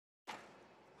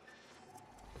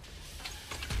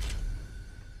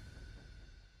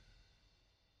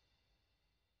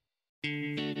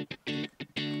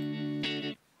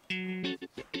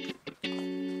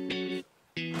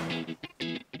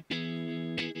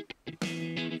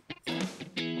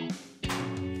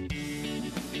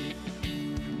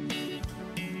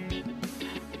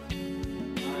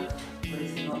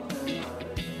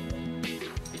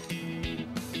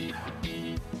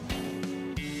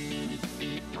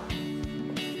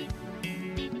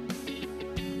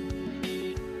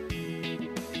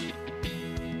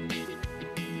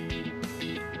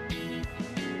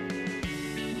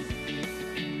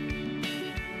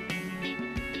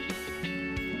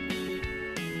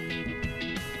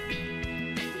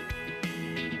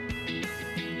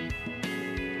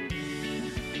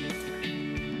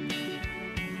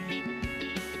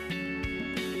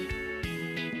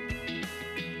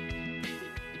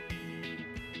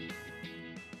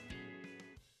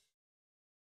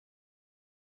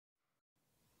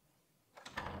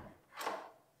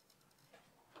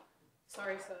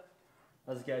Sorry, sir.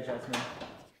 How's it go, Jasmine?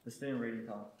 The student reading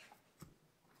time.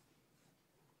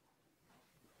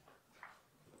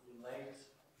 You're late.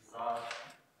 Zach.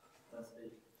 Don't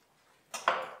speak.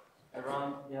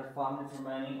 Everyone, you have 5 minutes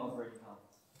remaining of reading time.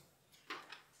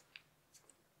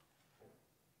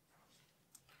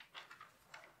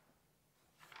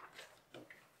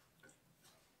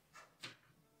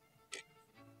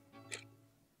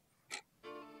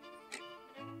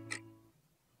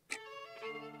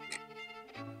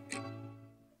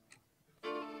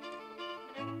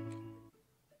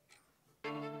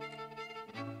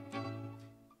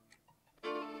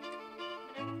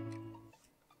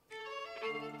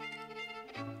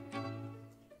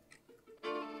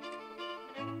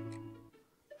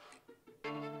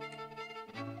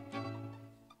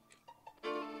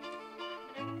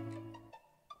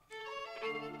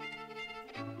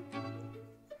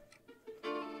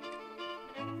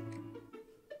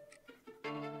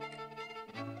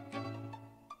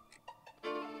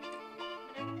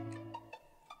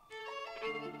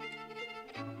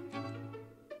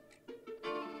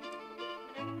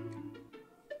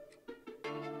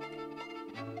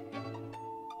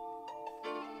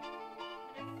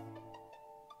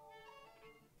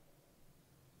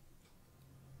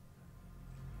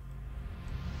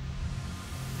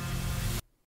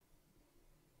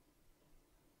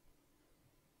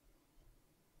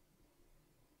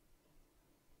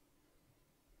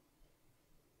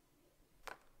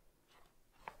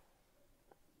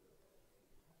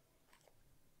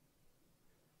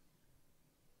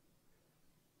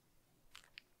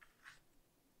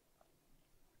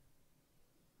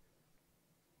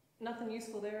 Nothing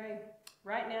useful there, eh?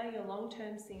 Right now, your long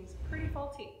term seems pretty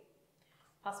faulty.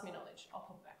 Pass me knowledge. I'll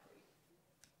pop it back for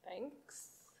you. Thanks.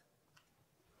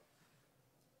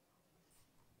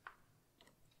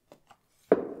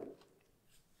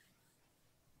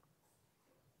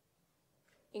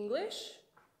 English?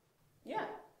 Yeah.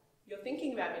 You're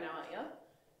thinking about me now, aren't you?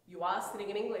 You are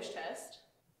sitting an English test.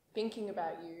 Thinking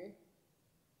about you.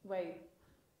 Wait.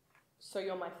 So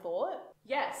you're my thought?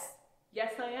 Yes.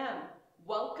 Yes, I am.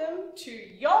 Welcome to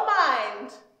your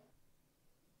mind!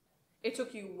 It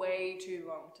took you way too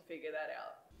long to figure that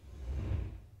out.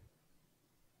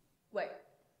 Wait,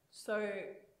 so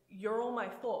you're all my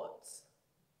thoughts?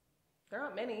 There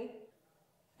aren't many.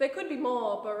 There could be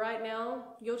more, but right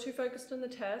now, you're too focused on the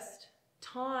test.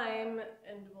 Time,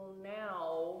 and well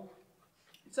now,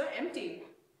 it's so empty.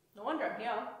 No wonder I'm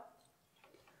here.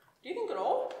 Do you think at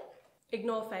all?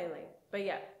 Ignore failing, but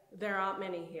yeah, there aren't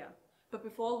many here. But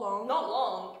before long... Not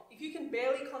long. If you can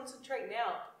barely concentrate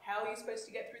now, how are you supposed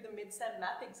to get through the mid-sem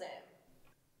math exam?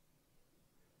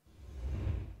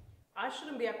 I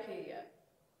shouldn't be up here yet.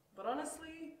 But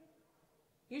honestly,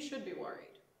 you should be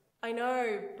worried. I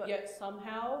know, but... Yet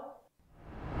somehow,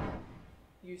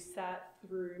 you sat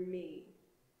through me.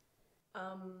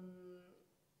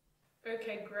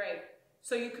 Okay, great.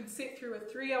 So you could sit through a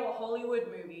 3-hour Hollywood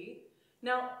movie.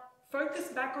 Now, focus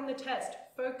back on the test.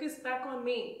 Focus back on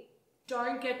me.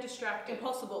 Don't get distracted.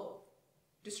 Impossible.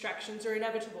 Distractions are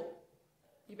inevitable.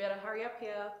 You better hurry up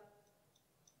here.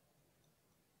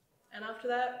 And after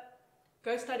that,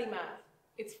 go study math.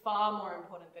 It's far more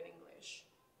important than English.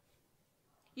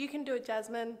 You can do it,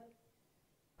 Jasmine.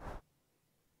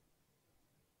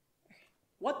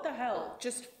 What the hell?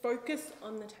 Just focus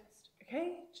on the test,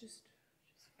 okay? Just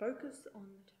focus on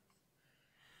the test.